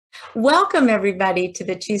Welcome, everybody, to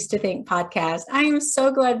the Choose to Think podcast. I am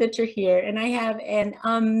so glad that you're here, and I have an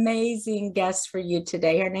amazing guest for you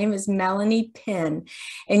today. Her name is Melanie Penn,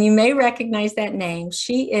 and you may recognize that name.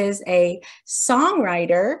 She is a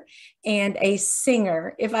songwriter and a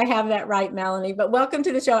singer, if I have that right, Melanie. But welcome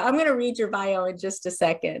to the show. I'm going to read your bio in just a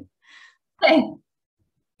second. Okay.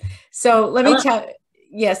 So let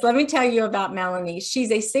me tell you about Melanie.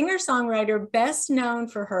 She's a singer-songwriter best known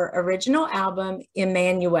for her original album,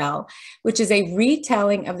 IMMANUEL, which is a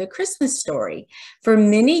retelling of the Christmas story. For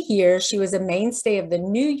many years, she was a mainstay of the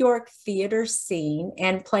New York theater scene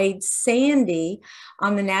and played Sandy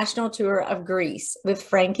on the national tour of Greece with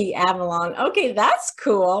Frankie Avalon. Okay, that's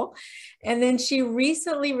cool. And then she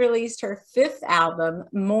recently released her fifth album,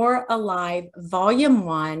 More Alive, Volume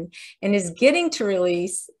 1, and is getting to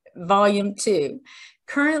release Volume 2.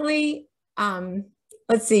 Currently,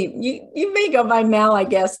 let's see, you may go by Mel, I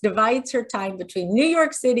guess, divides her time between New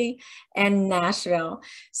York City and Nashville.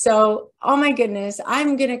 So, oh my goodness,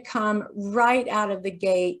 I'm going to come right out of the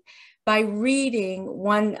gate by reading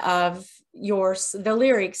the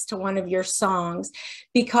lyrics to one of your songs,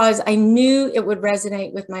 because I knew it would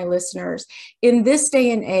resonate with my listeners. In this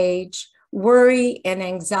day and age, worry and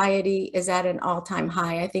anxiety is at an all-time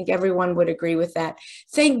high. I think everyone would agree with that.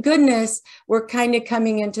 Thank goodness we're kind of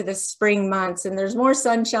coming into the spring months and there's more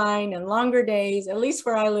sunshine and longer days, at least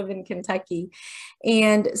where I live in Kentucky.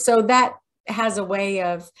 And so that has a way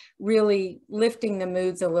of really lifting the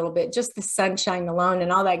moods a little bit, just the sunshine alone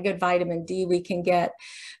and all that good vitamin D we can get.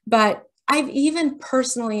 But I've even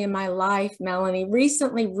personally in my life, Melanie,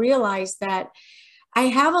 recently realized that I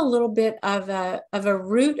have a little bit of a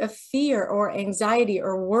root of fear or anxiety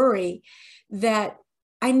or worry that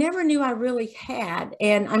I never knew I really had.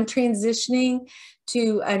 And I'm transitioning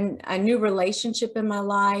to a new relationship in my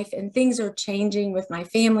life, and things are changing with my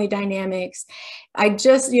family dynamics. I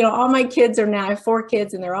just, all my kids are now, I have 4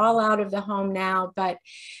 kids and they're all out of the home now,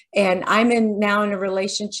 and I'm now in a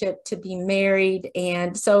relationship to be married.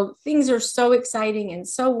 And so things are so exciting and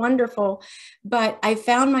so wonderful, but I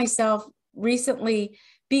found myself recently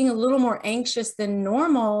being a little more anxious than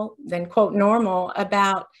quote normal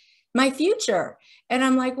about my future. And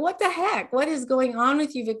I'm like, what the heck? What is going on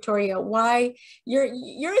with you, Victoria? Why you're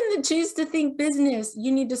in the Choose to Think business.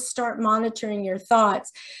 You need to start monitoring your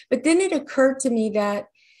thoughts. But then it occurred to me that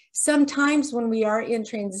sometimes when we are in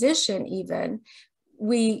transition, even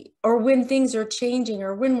or when things are changing,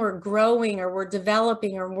 or when we're growing, or we're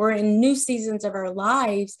developing, or we're in new seasons of our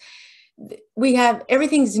lives,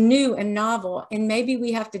 everything's new and novel, and maybe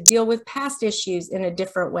we have to deal with past issues in a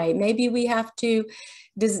different way. Maybe we have to,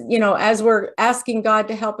 as we're asking God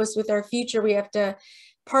to help us with our future, we have to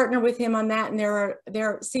partner with him on that. And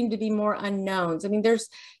there seem to be more unknowns. I mean, there's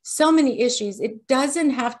so many issues. It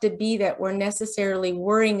doesn't have to be that we're necessarily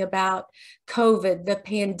worrying about COVID, the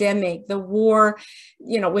pandemic, the war,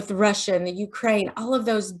 with Russia and the Ukraine, all of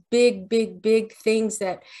those big, big, big things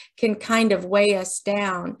that can kind of weigh us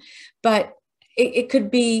down. But it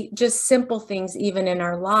could be just simple things even in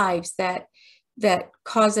our lives that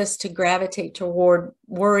cause us to gravitate toward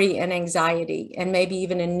worry and anxiety, and maybe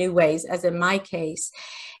even in new ways, as in my case.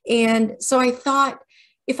 And so I thought,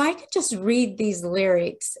 if I could just read these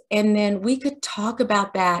lyrics and then we could talk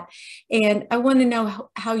about that. And I want to know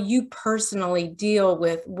how you personally deal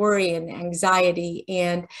with worry and anxiety.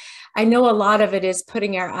 And I know a lot of it is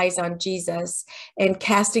putting our eyes on Jesus and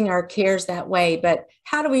casting our cares that way. But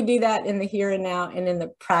how do we do that in the here and now and in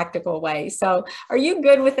the practical way? So are you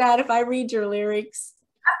good with that if I read your lyrics?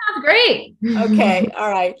 That sounds great. Okay. All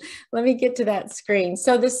right. Let me get to that screen.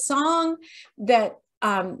 So the song that,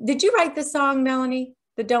 did you write the song, Melanie?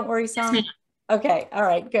 The Don't Worry song? Yes, okay. All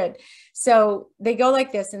right, good. So they go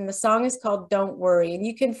like this, and the song is called Don't Worry, and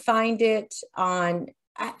you can find it on,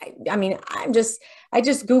 I just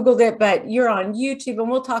Googled it, but you're on YouTube, and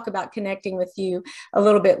we'll talk about connecting with you a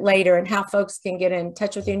little bit later and how folks can get in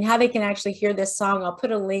touch with you and how they can actually hear this song. I'll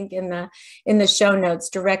put a link in the show notes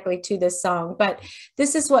directly to this song, but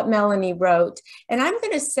this is what Melanie wrote. And I'm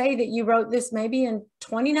going to say that you wrote this maybe in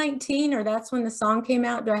 2019, or that's when the song came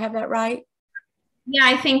out. Do I have that right? Yeah,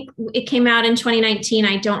 I think it came out in 2019.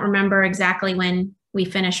 I don't remember exactly when we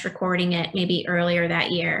finished recording it, maybe earlier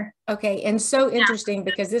that year. Okay. And so interesting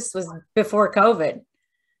because this was before COVID.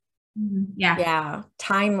 Yeah. Yeah.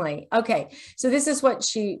 Timely. Okay. So this is what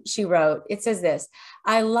she wrote. It says this: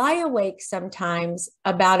 I lie awake sometimes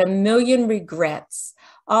about a million regrets,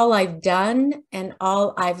 all I've done and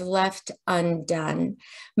all I've left undone.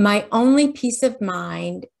 My only peace of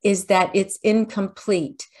mind is that it's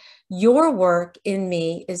incomplete. Your work in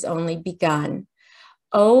me is only begun.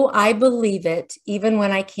 Oh, I believe it, even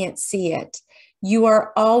when I can't see it. You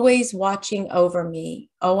are always watching over me.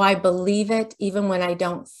 Oh, I believe it, even when I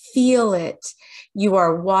don't feel it. You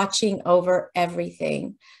are watching over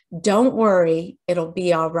everything. Don't worry, it'll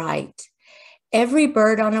be all right. Every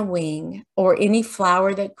bird on a wing or any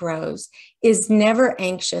flower that grows is never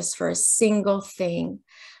anxious for a single thing.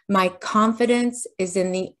 My confidence is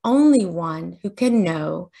in the only one who can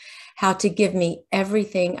know how to give me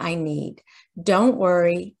everything I need. Don't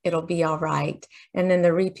worry, it'll be all right. And then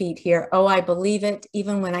the repeat here, oh, I believe it,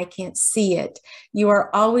 even when I can't see it. You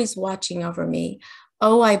are always watching over me.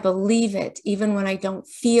 Oh, I believe it, even when I don't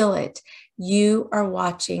feel it. You are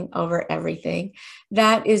watching over everything.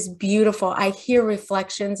 That is beautiful. I hear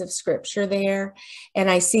reflections of scripture there, and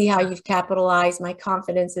I see how you've capitalized. My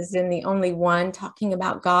confidence is in the only one, talking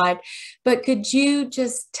about God. But could you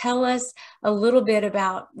just tell us a little bit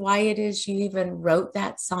about why it is you even wrote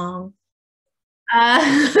that song?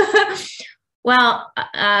 Well,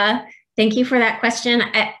 thank you for that question.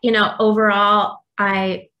 Overall,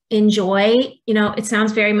 I enjoy, it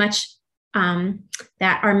sounds very much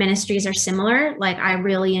that our ministries are similar. Like, I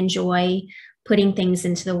really enjoy putting things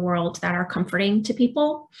into the world that are comforting to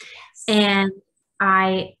people. And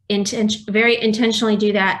I very intentionally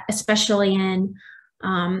do that, especially in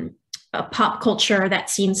a pop culture that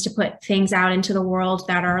seems to put things out into the world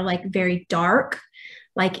that are like very dark.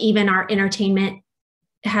 Like, even our entertainment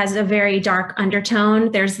has a very dark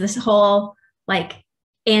undertone. There's this whole like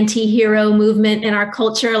anti-hero movement in our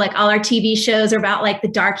culture. Like, all our TV shows are about like the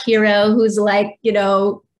dark hero who's like,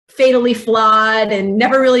 fatally flawed and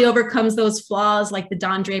never really overcomes those flaws, like the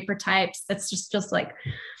Don Draper types. That's just like,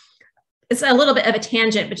 it's a little bit of a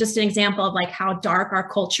tangent, but just an example of like how dark our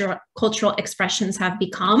cultural expressions have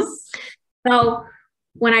become. So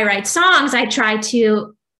when I write songs, I try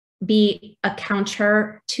to be a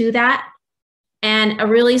counter to that. And a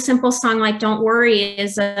really simple song like Don't Worry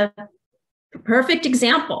is a perfect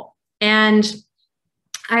example. And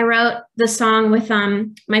I wrote the song with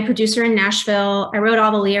my producer in Nashville. I wrote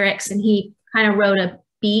all the lyrics, and he kind of wrote a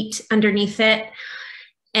beat underneath it.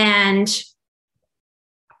 And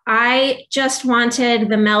I just wanted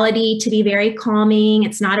the melody to be very calming.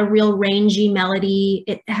 It's not a real rangy melody.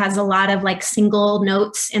 It has a lot of like single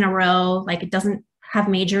notes in a row. Like, it doesn't have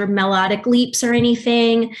major melodic leaps or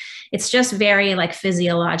anything. It's just very like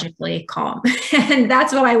physiologically calm. And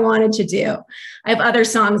that's what I wanted to do. I have other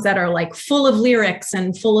songs that are like full of lyrics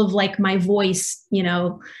and full of like my voice,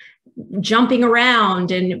 jumping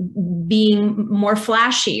around and being more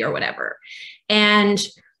flashy or whatever. And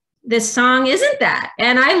this song isn't that.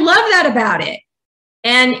 And I love that about it.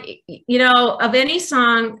 And, of any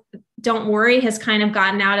song, Don't Worry has kind of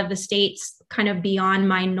gotten out of the States, kind of beyond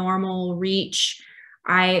my normal reach.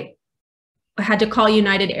 I had to call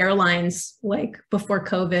United Airlines like before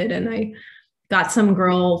COVID, and I got some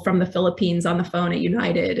girl from the Philippines on the phone at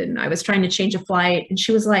United, and I was trying to change a flight, and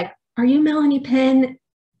she was like, "Are you Melanie Penn?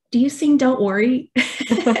 Do you sing Don't Worry?"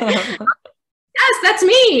 Yes, that's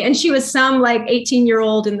me. And she was some like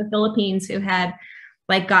 18-year-old in the Philippines who had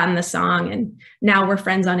like gotten the song, and now we're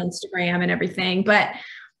friends on Instagram and everything. But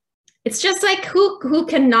it's just like, who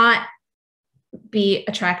cannot be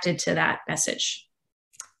attracted to that message?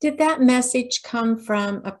 Did that message come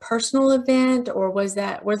from a personal event, or was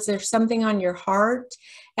there something on your heart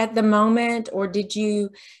at the moment? Or did you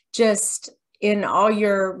just, in all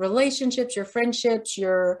your relationships, your friendships,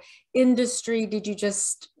 your industry, did you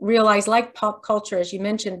just realize, like pop culture, as you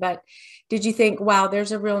mentioned, but did you think, wow,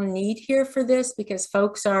 there's a real need here for this because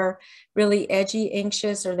folks are really edgy,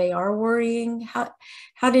 anxious, or they are worrying?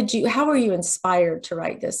 How were you inspired to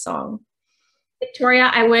write this song? Victoria,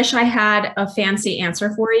 I wish I had a fancy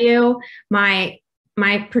answer for you. My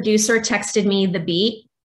producer texted me the beat,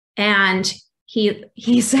 and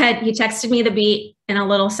he said, he texted me the beat in a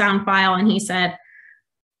little sound file, and he said,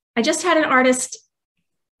 "I just had an artist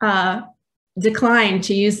decline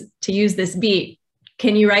to use this beat.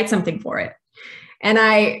 Can you write something for it?" And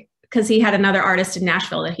because he had another artist in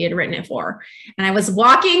Nashville that he had written it for. And I was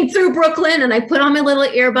walking through Brooklyn, and I put on my little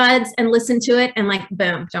earbuds and listened to it, and like,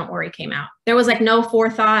 boom, Don't Worry came out. There was like no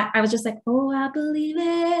forethought. I was just like, oh, I believe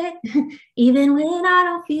it, even when I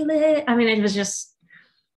don't feel it. I mean, it was just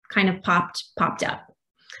kind of popped up.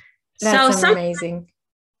 That's amazing.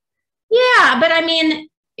 Yeah, but I mean,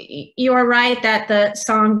 you're right that the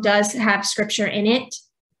song does have scripture in it.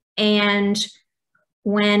 And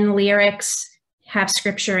when lyrics have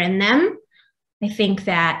scripture in them, I think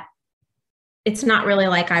that it's not really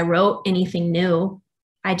like I wrote anything new.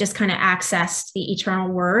 I just kind of accessed the eternal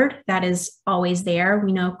word that is always there.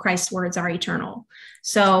 We know Christ's words are eternal.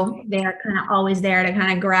 So they're kind of always there to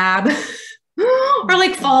kind of grab or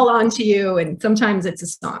like fall onto you. And sometimes it's a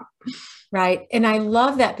song. Right. And I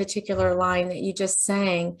love that particular line that you just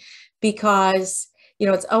sang because,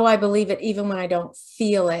 it's, oh, I believe it even when I don't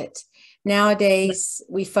feel it. Nowadays,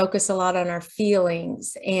 we focus a lot on our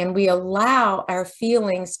feelings and we allow our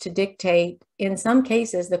feelings to dictate, in some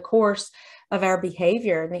cases, the course of our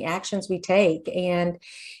behavior and the actions we take. And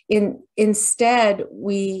instead,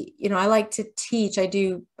 I like to teach. I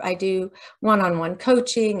do one-on-one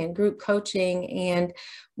coaching and group coaching, and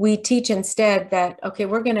we teach instead that, okay,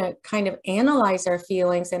 we're going to kind of analyze our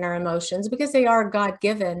feelings and our emotions because they are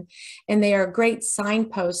God-given and they are great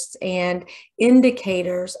signposts and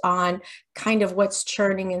indicators on kind of what's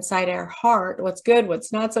churning inside our heart, what's good,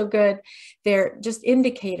 what's not so good. They're just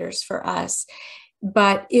indicators for us.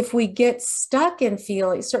 But if we get stuck in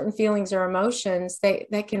certain feelings or emotions,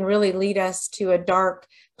 that can really lead us to a dark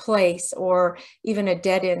place or even a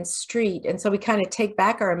dead-end street. And so we kind of take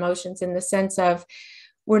back our emotions in the sense of,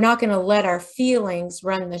 we're not going to let our feelings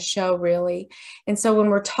run the show, really. And so when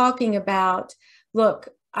we're talking about, look,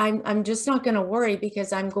 I'm just not going to worry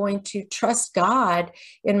because I'm going to trust God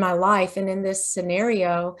in my life. And in this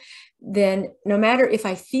scenario, then no matter if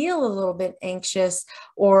I feel a little bit anxious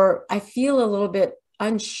or I feel a little bit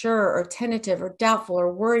unsure or tentative or doubtful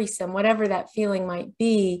or worrisome, whatever that feeling might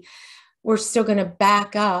be, we're still going to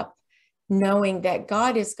back up knowing that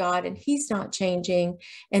God is God and he's not changing.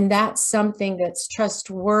 And that's something that's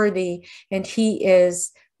trustworthy and he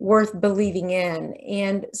is worth believing in.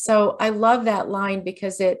 And so I love that line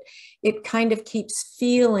because it kind of keeps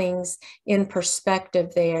feelings in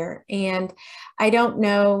perspective there. And I don't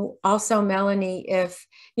know also, Melanie, if,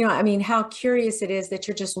 how curious it is that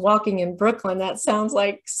you're just walking in Brooklyn. That sounds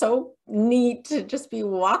like so neat to just be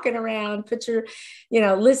walking around,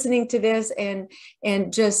 listening to this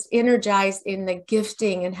and just energized in the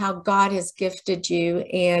gifting and how God has gifted you,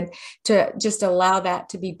 and to just allow that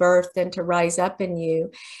to be birthed and to rise up in you.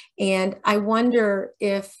 And I wonder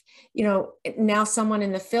if, now someone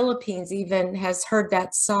in the Philippines even has heard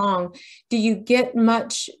that song. Do you get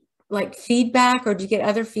much like feedback, or do you get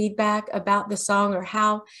other feedback about the song or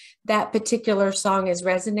how that particular song has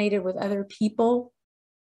resonated with other people?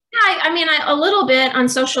 Yeah, a little bit on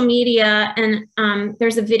social media, and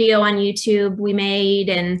there's a video on YouTube we made,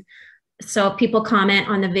 and so people comment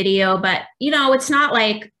on the video, but it's not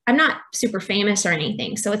like I'm not super famous or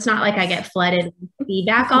anything, so it's not like I get flooded with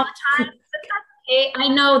feedback all the time. But that's okay. I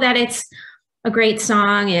know that it's a great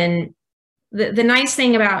song, and the nice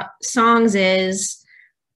thing about songs is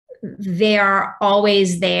they are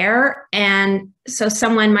always there. And so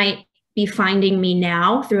someone might be finding me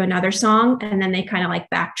now through another song, and then they kind of like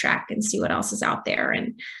backtrack and see what else is out there.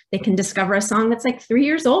 And they can discover a song that's like 3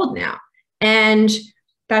 years old now. And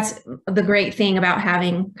that's the great thing about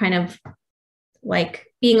having kind of like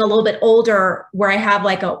being a little bit older, where I have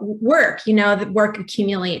like a work, the work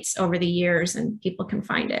accumulates over the years and people can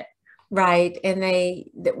find it. Right. And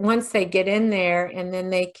once they get in there, and then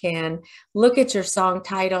they can look at your song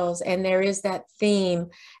titles, and there is that theme,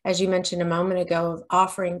 as you mentioned a moment ago, of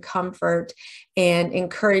offering comfort and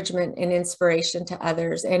encouragement and inspiration to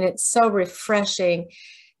others. And it's so refreshing.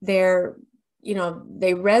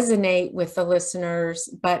 They resonate with the listeners,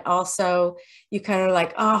 but also you kind of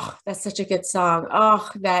like, oh, that's such a good song. Oh,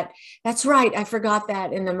 that's right. I forgot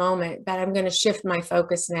that in the moment, but I'm going to shift my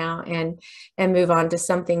focus now and move on to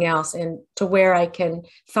something else, and to where I can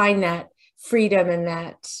find that freedom and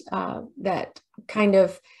that kind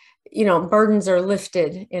of, burdens are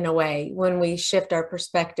lifted in a way when we shift our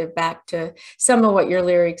perspective back to some of what your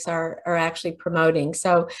lyrics are actually promoting.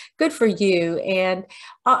 So good for you. And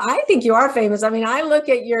I think you are famous. I look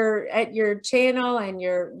at your channel and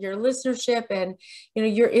your listenership, and,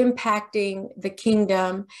 you're impacting the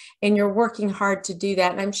kingdom, and you're working hard to do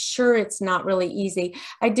that. And I'm sure it's not really easy.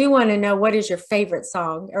 I do want to know, what is your favorite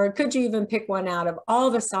song? Or could you even pick one out of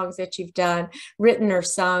all the songs that you've done, written or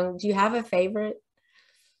sung? Do you have a favorite?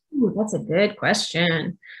 Ooh, that's a good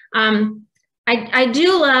question. I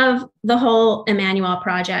do love the whole IMMANUEL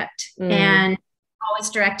project, and always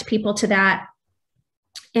direct people to that.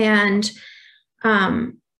 And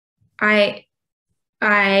I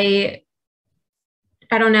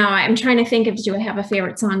don't know. I'm trying to think of, do I have a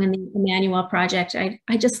favorite song in the IMMANUEL project?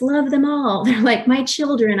 I just love them all. They're like my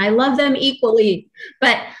children. I love them equally.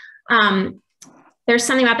 But there's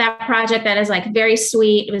something about that project that is like very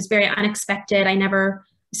sweet. It was very unexpected. I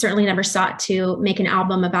certainly never sought to make an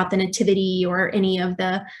album about the nativity or any of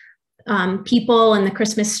the people and the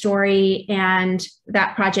Christmas story. And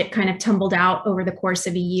that project kind of tumbled out over the course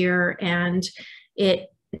of a year. And it,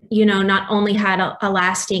 not only had a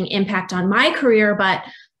lasting impact on my career, but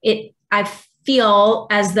I feel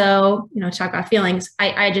as though, talk about feelings,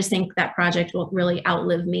 I just think that project will really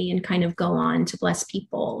outlive me and kind of go on to bless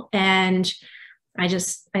people. And I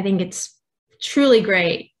think it's truly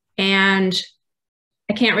great. And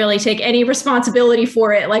I can't really take any responsibility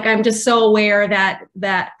for it. Like, I'm just so aware that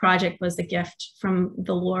that project was a gift from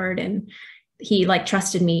the Lord, and he like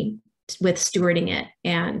trusted me with stewarding it.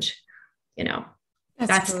 And,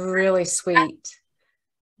 that's really sweet.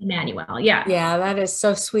 IMMANUEL. Yeah. Yeah, that is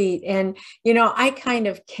so sweet. And, I kind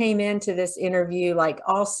of came into this interview like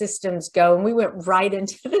all systems go, and we went right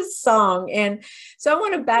into this song. And so I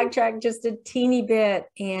want to backtrack just a teeny bit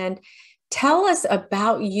and tell us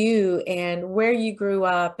about you and where you grew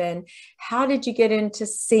up and how did you get into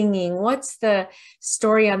singing? What's the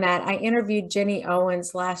story on that? I interviewed Jenny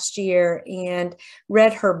Owens last year and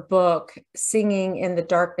read her book, Singing in the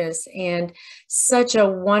Darkness, and such a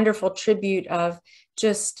wonderful tribute of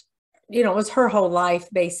just, it was her whole life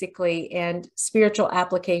basically, and spiritual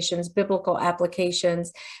applications, biblical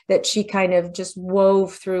applications that she kind of just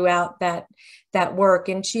wove throughout that work.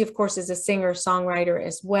 And she, of course, is a singer songwriter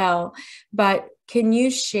as well. But can you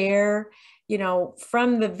share,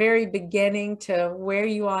 from the very beginning to where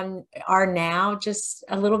you are now, just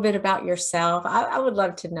a little bit about yourself? I would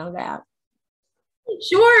love to know that.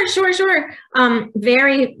 Sure.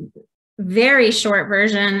 Very, very short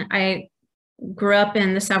version. I grew up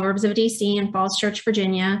in the suburbs of DC in Falls Church,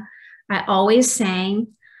 Virginia. I always sang.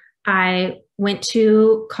 I went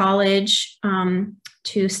to college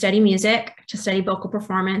to study music, to study vocal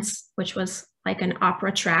performance, which was like an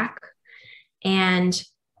opera track. And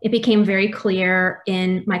it became very clear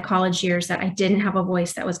in my college years that I didn't have a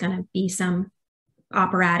voice that was going to be some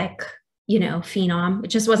operatic, phenom. It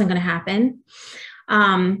just wasn't going to happen.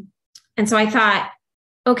 And so I thought,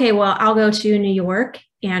 okay, well, I'll go to New York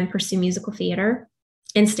and pursue musical theater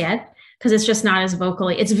instead, because it's just not as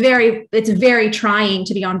vocally, it's very trying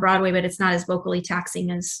to be on Broadway, but it's not as vocally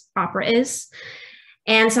taxing as opera is.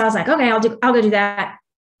 And so I was like, okay, I'll go do that.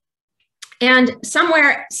 And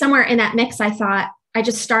somewhere in that mix, I thought I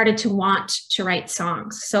just started to want to write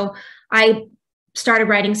songs. So I started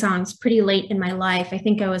writing songs pretty late in my life. I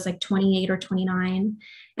think I was like 28 or 29.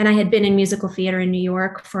 And I had been in musical theater in New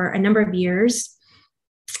York for a number of years.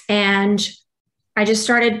 And I just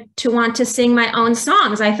started to want to sing my own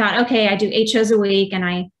songs. I thought, okay, I do 8 shows a week and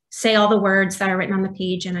I say all the words that are written on the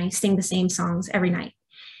page and I sing the same songs every night.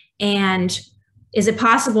 And is it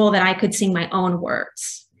possible that I could sing my own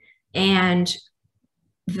words? And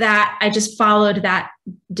that I just followed that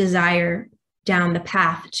desire down the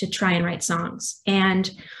path to try and write songs.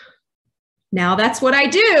 And now that's what I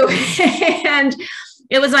do. And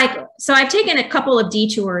it was like, so I've taken a couple of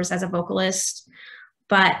detours as a vocalist,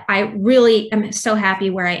 but I really am so happy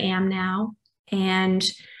where I am now. And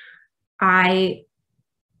I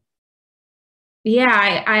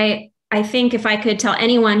think if I could tell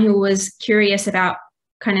anyone who was curious about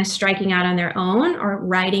kind of striking out on their own or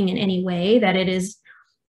writing in any way, that it is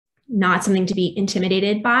not something to be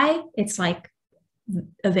intimidated by. It's like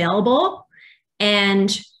available.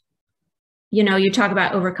 And, you talk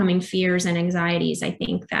about overcoming fears and anxieties. I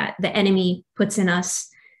think that the enemy puts in us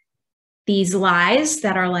these lies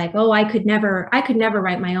that are like, oh, I could never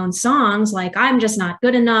write my own songs. Like, I'm just not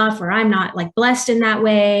good enough, or I'm not like blessed in that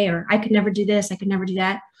way, or I could never do this, I could never do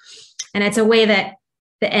that. And it's a way that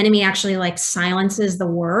the enemy actually like silences the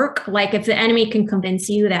work. Like, if the enemy can convince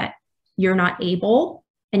you that you're not able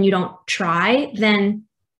and you don't try, then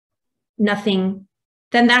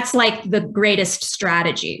that's like the greatest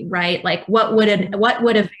strategy, right? Like, what would a very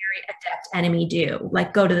adept enemy do?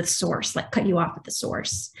 Like, go to the source, like cut you off at the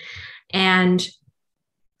source. And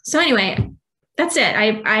so anyway, that's it.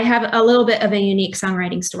 I have a little bit of a unique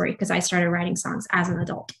songwriting story because I started writing songs as an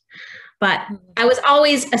adult, but I was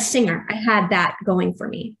always a singer. I had that going for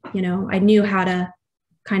me. I knew how to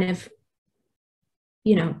kind of,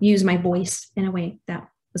 use my voice in a way that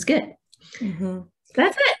was good. Mm-hmm.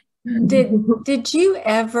 That's it. Did you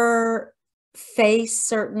ever face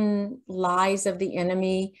certain lies of the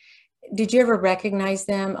enemy? Did you ever recognize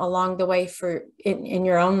them along the way in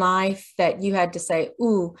your own life that you had to say,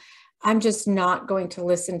 ooh, I'm just not going to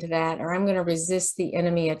listen to that, or I'm going to resist the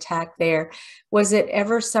enemy attack there? Was it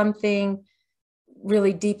ever something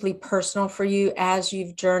really deeply personal for you as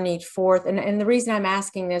you've journeyed forth? And the reason I'm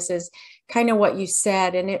asking this is kind of what you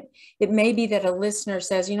said. And it may be that a listener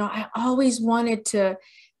says, I always wanted to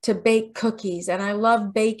bake cookies, and I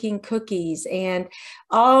love baking cookies, and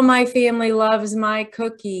all my family loves my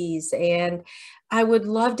cookies, and I would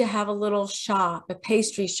love to have a little shop, a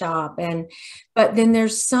pastry shop. But then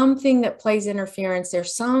there's something that plays interference.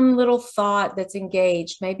 There's some little thought that's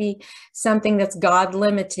engaged, maybe something that's God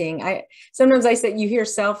limiting. Sometimes I say you hear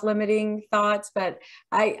self-limiting thoughts, but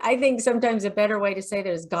I think sometimes a better way to say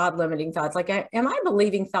that is God limiting thoughts. Like, am I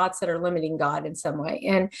believing thoughts that are limiting God in some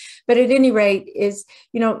way? But at any rate is,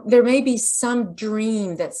 there may be some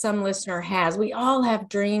dream that some listener has. We all have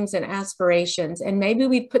dreams and aspirations, and maybe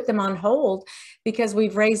we put them on hold because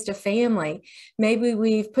we've raised a family. Maybe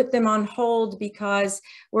we've put them on hold because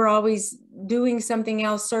we're always doing something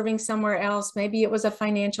else, serving somewhere else. Maybe it was a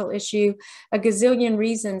financial issue, a gazillion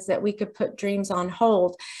reasons that we could put dreams on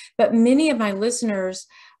hold. But many of my listeners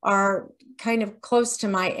are kind of close to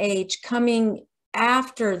my age, coming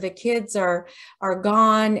after the kids are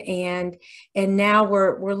gone, and now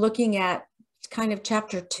we're looking at kind of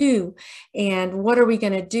chapter 2, and what are we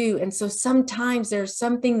going to do? And so sometimes there's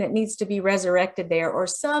something that needs to be resurrected there, or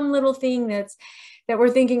some little thing that we're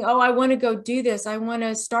thinking, oh, I want to go do this. I want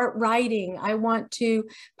to start writing. I want to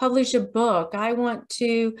publish a book. I want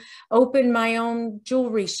to open my own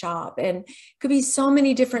jewelry shop. And it could be so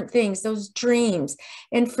many different things, those dreams.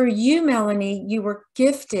 And for you, Melanie, you were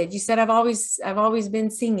gifted. You said, I've always been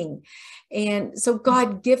singing. And so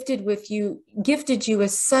God gifted you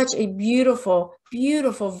with such a beautiful,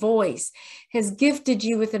 beautiful voice, has gifted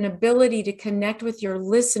you with an ability to connect with your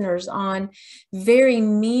listeners on very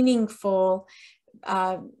meaningful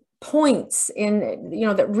points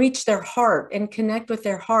that reach their heart and connect with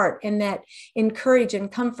their heart, and that encourage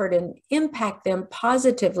and comfort and impact them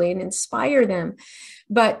positively and inspire them.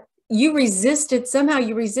 But you resisted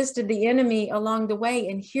the enemy along the way.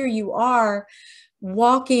 And here you are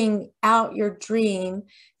walking out your dream,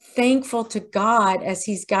 thankful to God as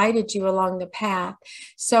he's guided you along the path.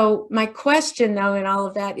 So my question though, in all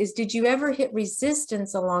of that is, did you ever hit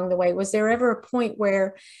resistance along the way? Was there ever a point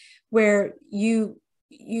where you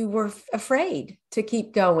were afraid to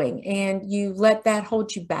keep going and you let that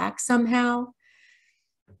hold you back somehow?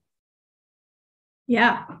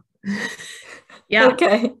 Yeah. Yeah.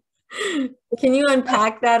 Okay. Can you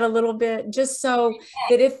unpack that a little bit, just so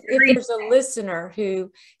that if there's a listener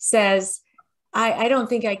who says, I don't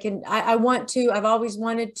think I can, I want to, I've always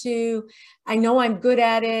wanted to, I know I'm good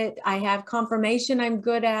at it, I have confirmation I'm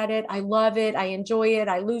good at it, I love it, I enjoy it,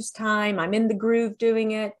 I lose time, I'm in the groove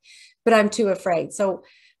doing it, but I'm too afraid. So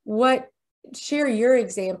share your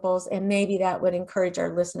examples, and maybe that would encourage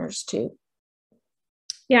our listeners too.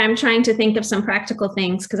 Yeah, I'm trying to think of some practical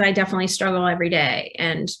things, because I definitely struggle every day.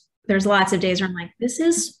 And there's lots of days where I'm like, this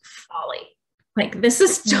is folly. Like, this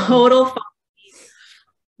is total folly.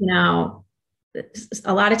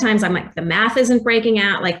 A lot of times I'm like, the math isn't breaking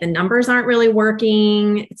out. Like, the numbers aren't really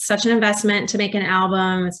working. It's such an investment to make an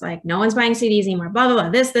album. It's like, no one's buying CDs anymore, blah, blah,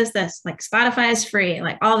 blah, this. Like, Spotify is free.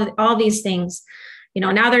 Like, all these things,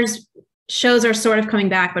 now there's shows are sort of coming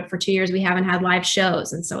back, but for 2 years we haven't had live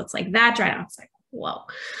shows. And so it's like that dried out. It's like, whoa.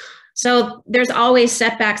 So there's always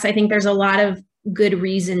setbacks. I think there's a lot of good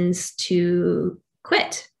reasons to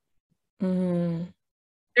quit. Mm-hmm.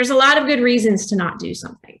 There's a lot of good reasons to not do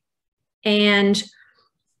something. And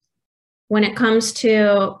when it comes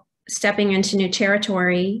to stepping into new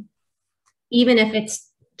territory, even if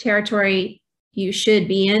it's territory you should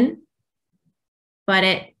be in, but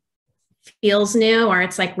it feels new, or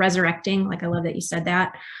it's like resurrecting, like I love that you said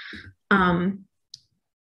that. I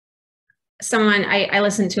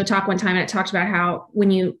listened to a talk one time, and it talked about how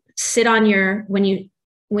when you sit on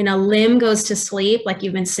when a limb goes to sleep, like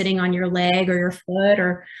you've been sitting on your leg or your foot,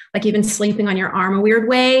 or like you've been sleeping on your arm a weird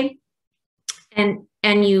way, and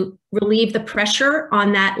you relieve the pressure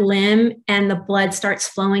on that limb and the blood starts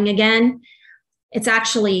flowing again, it's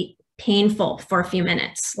actually painful for a few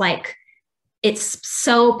minutes. Like, it's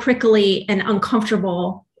so prickly and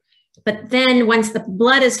uncomfortable. But then once the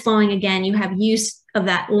blood is flowing again, you have use of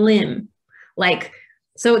that limb. Like,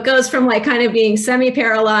 so it goes from like kind of being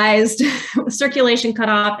semi-paralyzed, circulation cut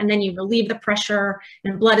off, and then you relieve the pressure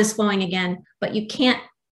and blood is flowing again. But you can't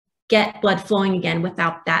get blood flowing again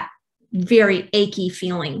without that very achy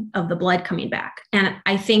feeling of the blood coming back. And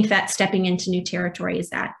I think that stepping into new territory is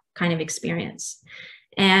that kind of experience.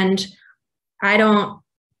 And I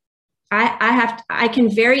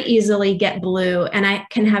can very easily get blue, and I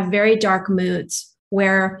can have very dark moods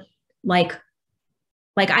where like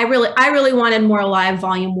I really wanted More Alive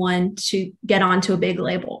Volume 1 to get onto a big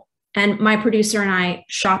label. And my producer and I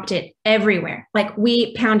shopped it everywhere. Like,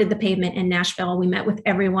 we pounded the pavement in Nashville. We met with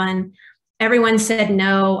everyone. Everyone said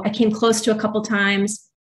no. I came close to a couple times.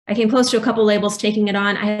 I came close to a couple labels taking it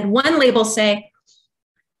on. I had one label say,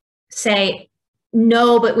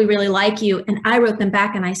 no, but we really like you. And I wrote them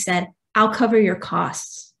back and I said, I'll cover your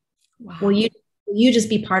costs. Wow. Will you just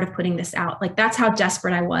be part of putting this out? Like, that's how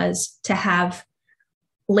desperate I was to have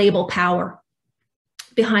label power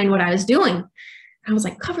behind what I was doing. I was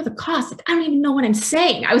like, cover the cost. Like, I don't even know what I'm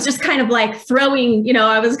saying. I was just kind of like throwing,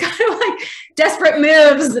 I was kind of like desperate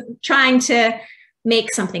moves trying to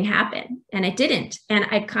make something happen. And it didn't. And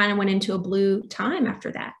I kind of went into a blue time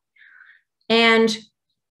after that. And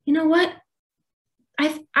you know what?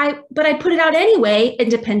 But I put it out anyway,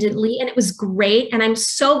 independently, and it was great. And I'm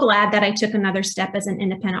so glad that I took another step as an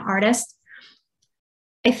independent artist.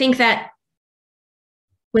 I think that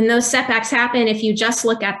when those setbacks happen, if you just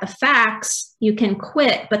look at the facts, you can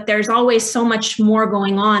quit, but there's always so much more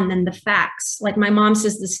going on than the facts. Like my mom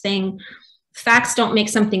says this thing, facts don't make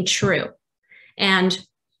something true. And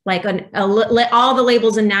like all the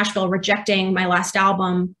labels in Nashville rejecting my last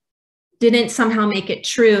album didn't somehow make it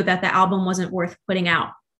true that the album wasn't worth putting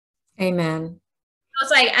out. Amen.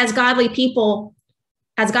 It's like, as godly people,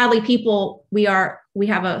 we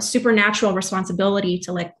have a supernatural responsibility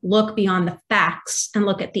to like look beyond the facts and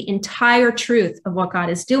look at the entire truth of what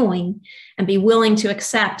God is doing and be willing to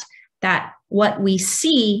accept that what we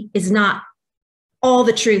see is not all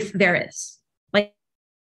the truth there is. Like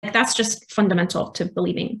that's just fundamental to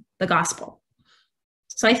believing the gospel.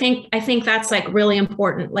 So I think that's like really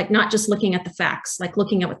important, like not just looking at the facts, like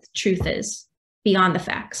looking at what the truth is beyond the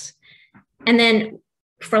facts. And then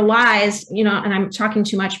for lies, and I'm talking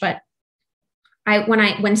too much, but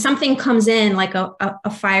when something comes in like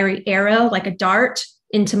a fiery arrow, like a dart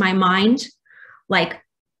into my mind, like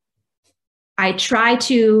I try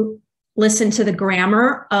to listen to the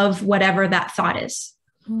grammar of whatever that thought is.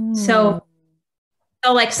 So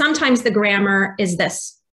like sometimes the grammar is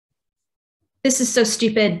this is so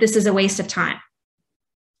stupid. This is a waste of time.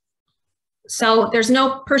 So there's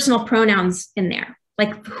no personal pronouns in there.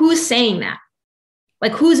 Like who's saying that?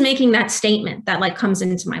 Like who's making that statement that like comes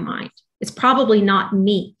into my mind? It's probably not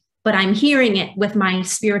me, but I'm hearing it with my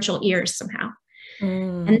spiritual ears somehow.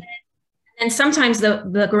 And sometimes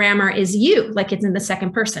the grammar is you, like it's in the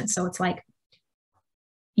second person. So it's like,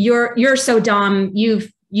 you're so dumb.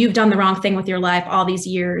 You've done the wrong thing with your life all these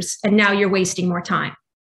years, and now you're wasting more time.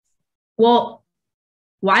 Well,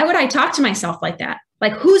 why would I talk to myself like that?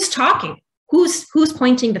 Like who's talking? Who's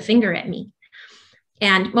pointing the finger at me?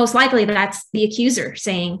 And most likely that's the accuser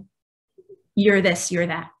saying, you're this, you're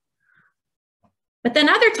that. But then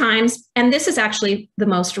other times, and this is actually the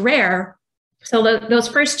most rare, so those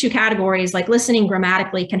first two categories, like listening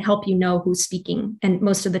grammatically, can help you know who's speaking. And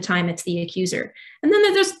most of the time it's the accuser. And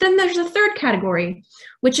then there's a third category,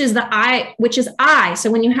 which is I.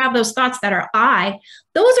 So when you have those thoughts that are I,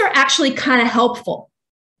 those are actually kind of helpful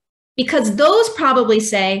because those probably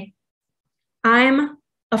say, I'm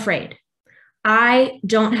afraid. I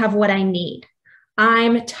don't have what I need.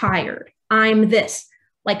 I'm tired. I'm this.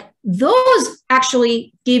 Like those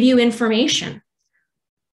actually give you information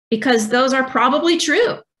because those are probably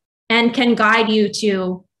true and can guide you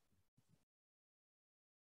to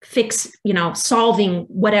fix, solving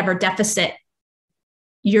whatever deficit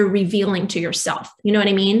you're revealing to yourself. You know what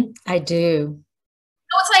I mean? I do.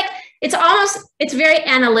 So it's like, it's very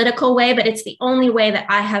analytical way, but it's the only way that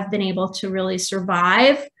I have been able to really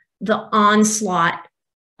survive the onslaught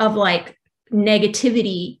of like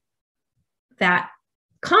negativity that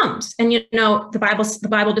comes. And the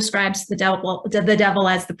Bible describes the devil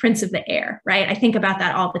as the prince of the air, right? I think about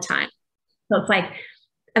that all the time. So it's like,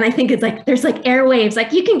 and I think it's like there's like airwaves,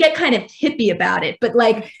 like you can get kind of hippie about it, but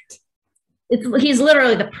like he's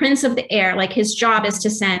literally the prince of the air. Like his job is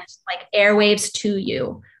to send like airwaves to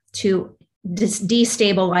you to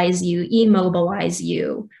destabilize you, immobilize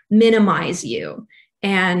you, minimize you.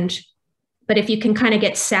 But if you can kind of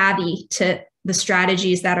get savvy to the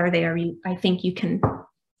strategies that are there, I think you can,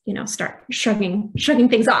 start shrugging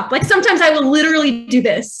things off. Like sometimes I will literally do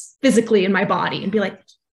this physically in my body and be like,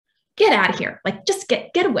 get out of here. Like just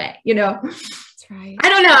get away, That's right.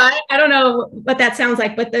 I don't know what that sounds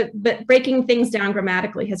like, but breaking things down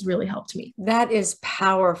grammatically has really helped me. That is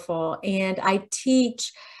powerful. And I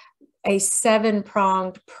teach a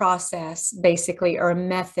 7-pronged process, basically, or a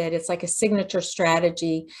method. It's like a signature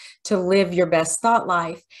strategy to live your best thought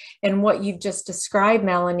life. And what you've just described,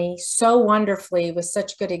 Melanie, so wonderfully with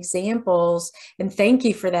such good examples, and thank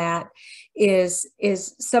you for that, is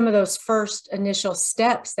some of those first initial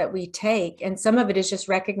steps that we take. And some of it is just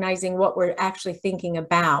recognizing what we're actually thinking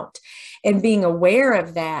about and being aware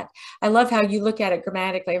of that. I love how you look at it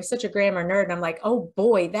grammatically. I'm such a grammar nerd. And I'm like, oh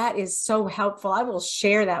boy, that is so helpful. I will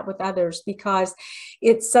share that with others because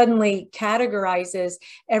it suddenly categorizes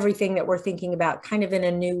everything that we're thinking about kind of in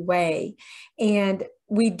a new way. And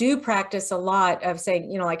we do practice a lot of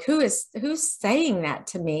saying, like, who's saying that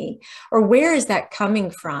to me, or where is that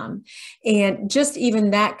coming from? And just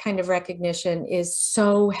even that kind of recognition is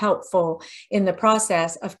so helpful in the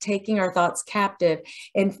process of taking our thoughts captive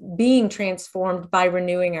and being transformed by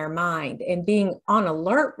renewing our mind and being on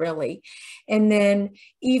alert, really. And then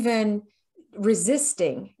even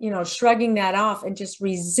resisting, shrugging that off and just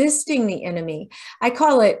resisting the enemy. I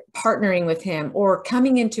call it partnering with him or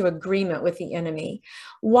coming into agreement with the enemy.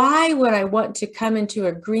 Why would I want to come into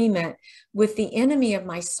agreement with the enemy of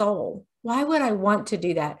my soul? Why would I want to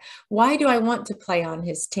do that? Why do I want to play on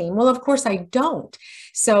his team? Well, of course I don't.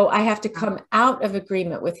 So I have to come out of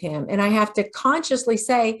agreement with him, and I have to consciously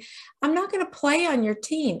say, I'm not going to play on your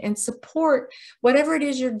team and support whatever it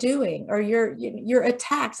is you're doing or your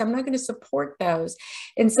attacks. I'm not going to support those.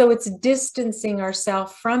 And so it's distancing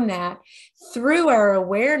ourselves from that through our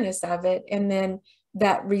awareness of it, and then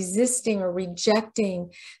that resisting or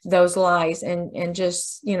rejecting those lies and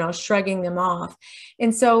just, shrugging them off.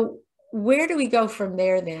 And so where do we go from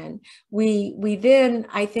there then? We then,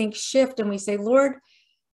 I think, shift and we say, Lord,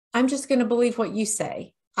 I'm just going to believe what you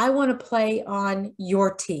say. I want to play on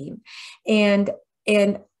your team. And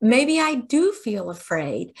maybe I do feel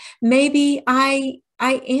afraid. Maybe I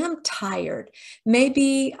am tired.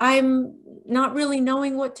 Maybe I'm not really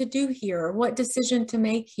knowing what to do here or what decision to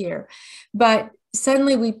make here. But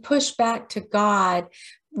suddenly we push back to God,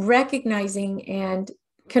 recognizing and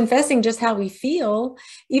confessing just how we feel.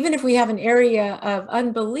 Even if we have an area of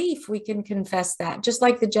unbelief, we can confess that. Just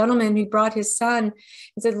like the gentleman who brought his son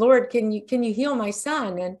and said, Lord, can you heal my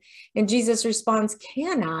son? And Jesus responds,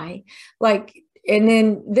 can I? And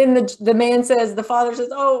then the man says, the father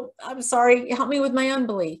says, oh, I'm sorry, help me with my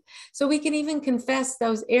unbelief. So we can even confess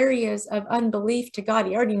those areas of unbelief to God.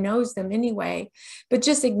 He already knows them anyway, but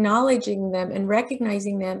just acknowledging them and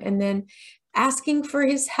recognizing them, and then asking for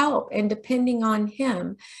his help and depending on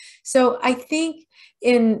him. So I think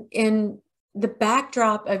in the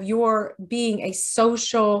backdrop of your being a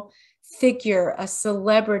social figure, a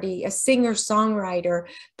celebrity, a singer-songwriter,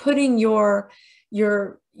 putting yourself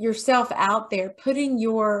out there, putting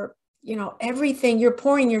your, everything, you're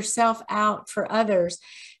pouring yourself out for others.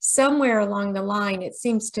 Somewhere along the line, it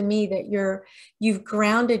seems to me that you've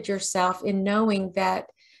grounded yourself in knowing that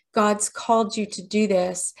God's called you to do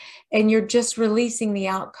this, and you're just releasing the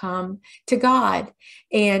outcome to God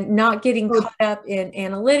and not getting caught up in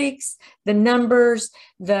analytics, the numbers,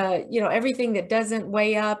 everything that doesn't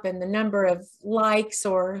weigh up, and the number of likes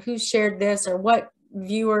or who shared this or what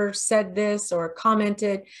viewer said this or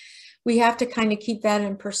commented. We have to kind of keep that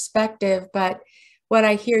in perspective. But what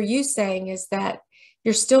I hear you saying is that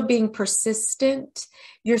you're still being persistent.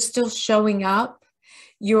 You're still showing up.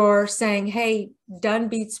 You're saying, hey, done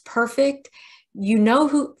beats perfect. You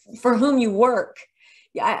know for whom you work.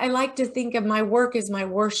 I like to think of my work as my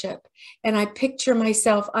worship, and I picture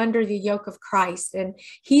myself under the yoke of Christ, and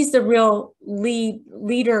he's the real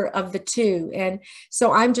leader of the two. And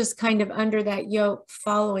so I'm just kind of under that yoke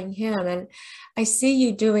following him. And I see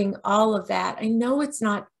you doing all of that. I know it's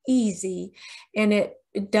not easy, and I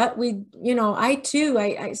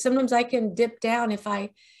sometimes I can dip down if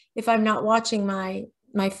I'm not watching my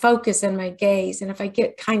focus and my gaze, and if I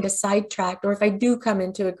get kind of sidetracked, or if I do come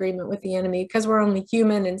into agreement with the enemy, because we're only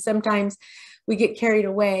human and sometimes we get carried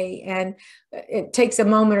away, and it takes a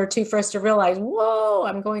moment or two for us to realize, whoa,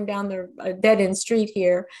 I'm going down a dead-end street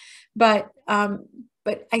here. But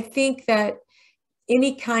I think that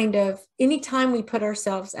anytime we put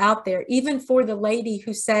ourselves out there, even for the lady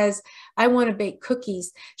who says, I want to bake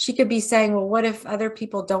cookies, she could be saying, well, what if other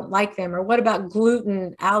people don't like them? Or what about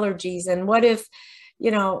gluten allergies? And what if,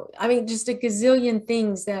 just a gazillion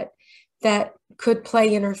things that could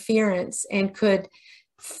play interference and could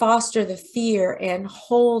foster the fear and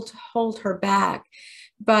hold her back.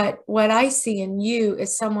 But what I see in you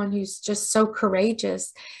is someone who's just so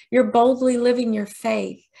courageous. You're boldly living your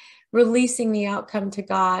faith, releasing the outcome to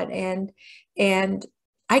God. And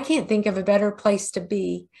I can't think of a better place to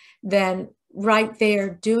be than right there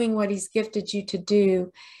doing what he's gifted you to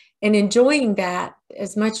do and enjoying that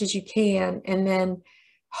as much as you can, and then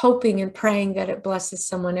hoping and praying that it blesses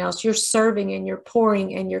someone else. You're serving and you're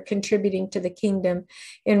pouring and you're contributing to the kingdom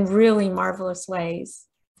in really marvelous ways.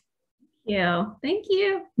 Thank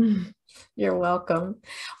you. You're welcome.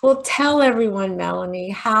 Well, tell everyone,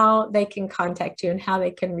 Melanie, how they can contact you and how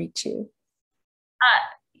they can reach you.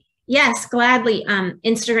 Yes, gladly.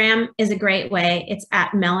 Instagram is a great way. It's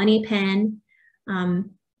at Melanie Penn,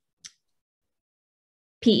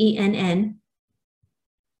 Penn,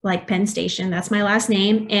 like Penn Station. That's my last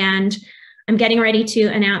name. And I'm getting ready to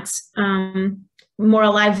announce More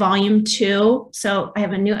Alive Volume 2. So I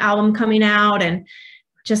have a new album coming out, and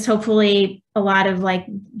just hopefully a lot of like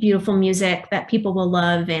beautiful music that people will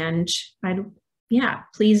love. And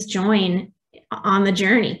please join on the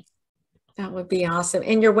journey. That would be awesome.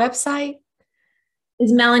 And your website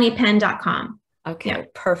is melaniepenn.com. Okay, yeah.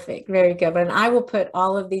 Perfect. Very good. And I will put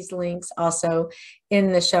all of these links also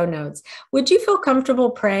in the show notes. Would you feel comfortable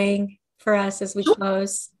praying for us as we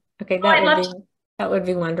close? Okay, that would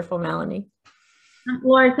be wonderful, Melanie.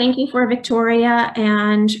 Lord, thank you for Victoria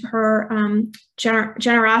and her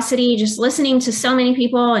generosity, just listening to so many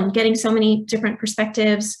people and getting so many different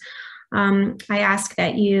perspectives. I ask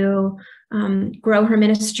that you grow her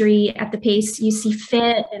ministry at the pace you see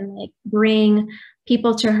fit, and like bring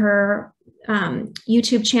people to her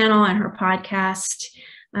YouTube channel and her podcast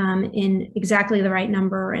in exactly the right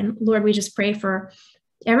number. And Lord, we just pray for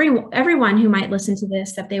everyone who might listen to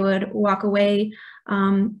this, that they would walk away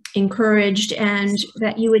encouraged, and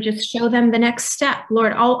that you would just show them the next step.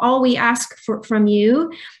 Lord, all we ask from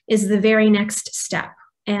you is the very next step,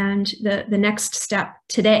 and the next step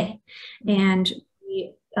today. And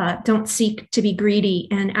we don't seek to be greedy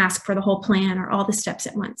and ask for the whole plan or all the steps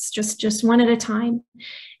at once, just one at a time.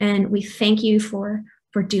 And we thank you for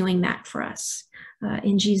doing that for us.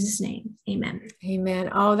 In Jesus' name, amen.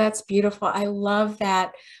 Amen. Oh, that's beautiful. I love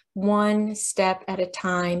that. One step at a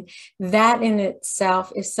time. That in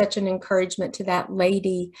itself is such an encouragement to that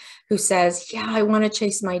lady who says, yeah, I want to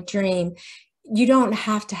chase my dream. You don't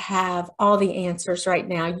have to have all the answers right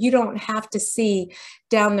now. You don't have to see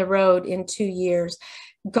down the road in 2 years.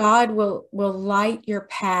 God will light your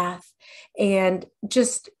path, and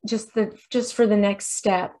just for the next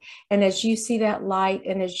step. And as you see that light,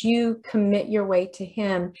 and as you commit your way to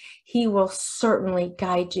him, he will certainly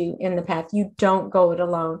guide you in the path. You don't go it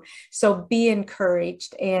alone. So be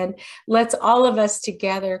encouraged, and let's all of us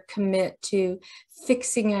together commit to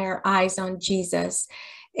fixing our eyes on Jesus.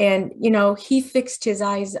 And, he fixed his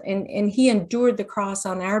eyes, and he endured the cross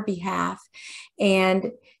on our behalf.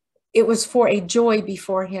 And it was for a joy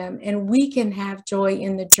before him, and we can have joy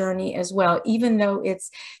in the journey as well, even though it's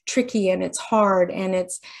tricky and it's hard and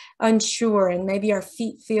it's unsure, and maybe our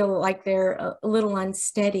feet feel like they're a little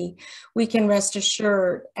unsteady. We can rest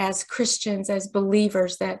assured as Christians, as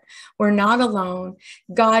believers, that we're not alone.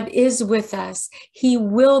 God is with us. He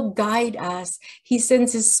will guide us. He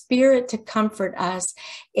sends his Spirit to comfort us.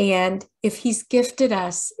 And if he's gifted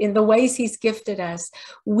us in the ways he's gifted us,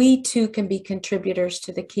 we too can be contributors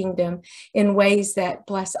to the kingdom in ways that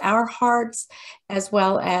bless our hearts as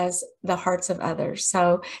well as the hearts of others.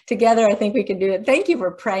 So together, I think we can do it. Thank you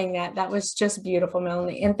for praying that. That was just beautiful,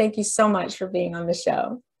 Melanie. And thank you so much for being on the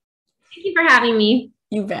show. Thank you for having me.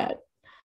 You bet.